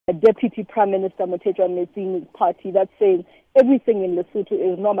Deputy Prime Minister Nthakoana Ngatane party that's saying everything in Lesotho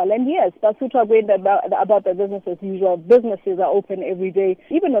is normal. And yes, Basotho are going about the business as usual. Businesses are open every day.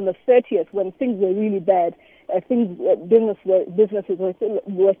 Even on the 30th, when things were really bad, businesses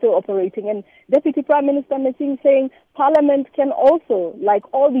were still operating. And Deputy Prime Minister Ngatane saying Parliament can also, like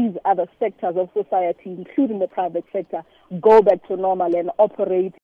all these other sectors of society, including the private sector, go back to normal and operate